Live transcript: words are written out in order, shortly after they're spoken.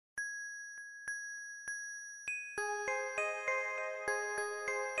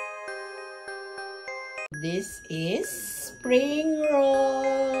This is spring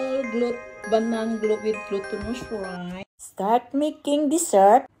roll banana with glutinous rice. Start making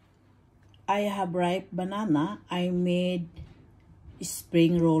dessert. I have ripe banana. I made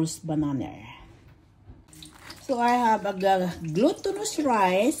spring rolls banana. So I have a glutinous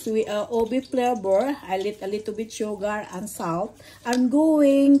rice with OB flavor. I lit a little bit sugar and salt. I'm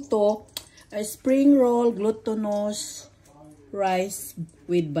going to a spring roll glutinous rice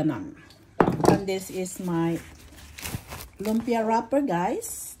with banana. And this is my lumpia wrapper,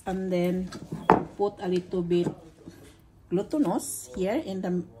 guys. And then put a little bit glutinous here in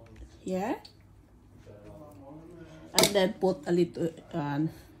the here. And then put a little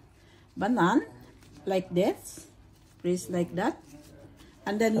banana like this. Press like that.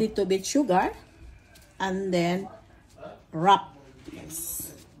 And then little bit sugar. And then wrap.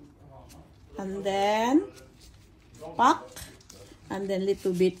 Yes. And then pack. And then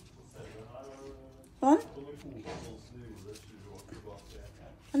little bit on.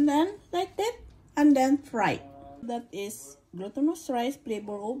 And then like that. And then fry. That is glutinous rice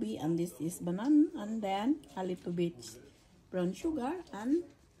flavor OB. And this is banana. And then a little bit brown sugar. And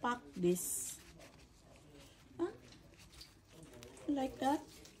pack this. Like that.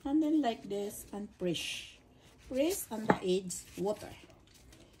 And then like this. And press. Press on the edge water.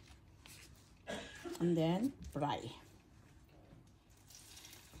 And then fry.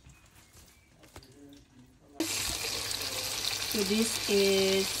 So this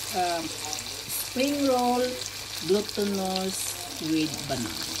is spring roll glutinous with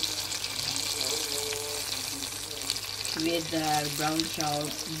banana with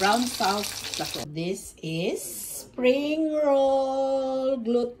brown sauce. This is spring roll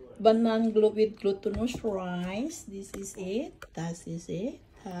banana with glutinous rice. This is it. That is it.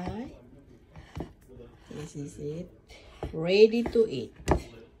 Hi. This is it. Ready to eat.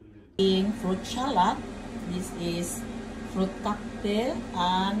 Fruit salad. This is fruit cocktail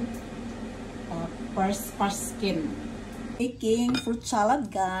and pumpkin. Making fruit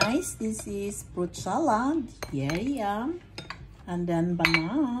salad, guys. This is fruit salad. Yum. And then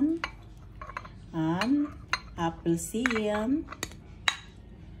banana and apple cinnamon.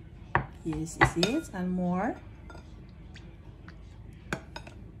 Yes, is it and more.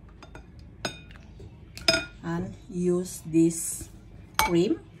 And use this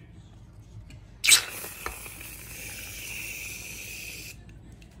cream.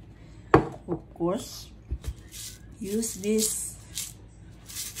 Of course, use this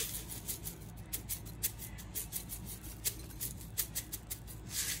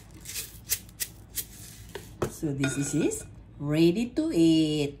so this is ready to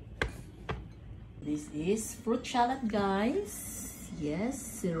eat. This is fruit salad, guys.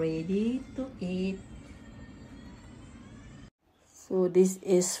 Yes, ready to eat. So this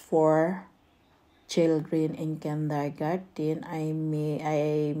is for children in kindergarten. I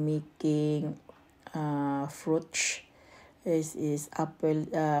making fruits. This is apple,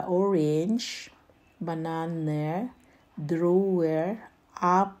 orange, banana, drawer,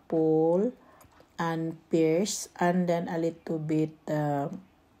 apple, and pears, and then a little bit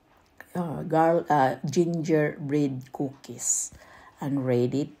gingerbread cookies, and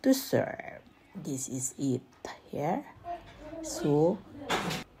ready to serve. This is it here. So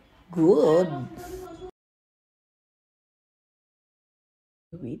good.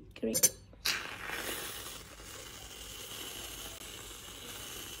 With cream.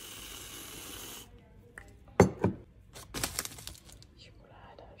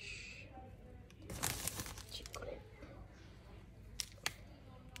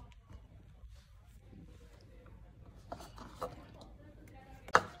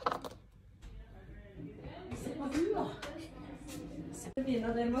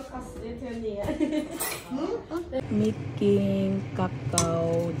 Making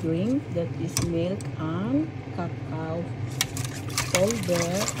cacao drink, that is milk and cacao powder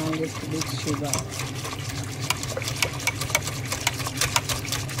and little bit sugar.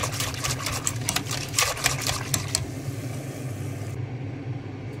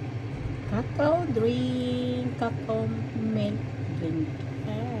 Cacao drink, cacao milk drink.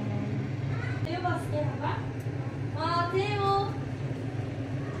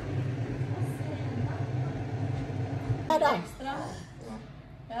 Ekstra.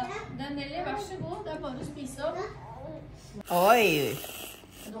 Ja, Nelly, vær så god. Det er bare å spise opp. Oi!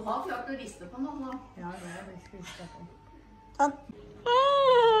 Du har klart å riste på noe nå. Ja, det er det spist på. Sånn.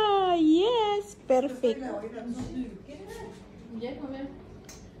 Ah, yes, perfect. Det kan vi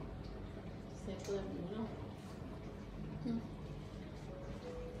se på det bordet.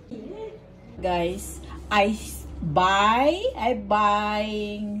 Guys, I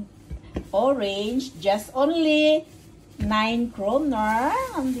buying orange, just only 9 kroner.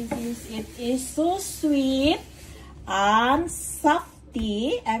 And it is so sweet and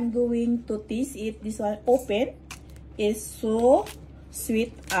softy. I'm going to taste it. This one open. It's so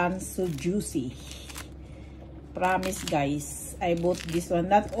sweet and so juicy. Promise guys, I bought this one.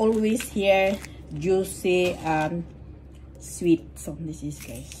 Not always here juicy and sweet. So this is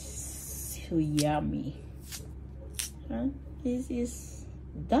guys so yummy. This is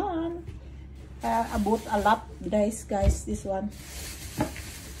done. I bought a lot guys, this one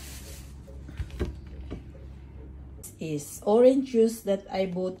is orange juice that I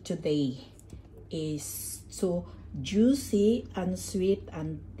bought today. Is so juicy and sweet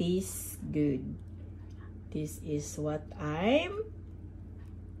and tastes good. This is what I'm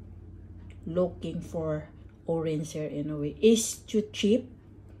looking for. Orange here in a way. It's too cheap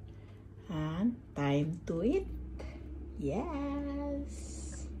and time to eat.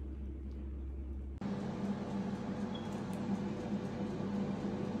 Yes.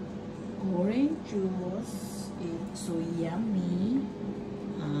 Orange juice, it's so yummy.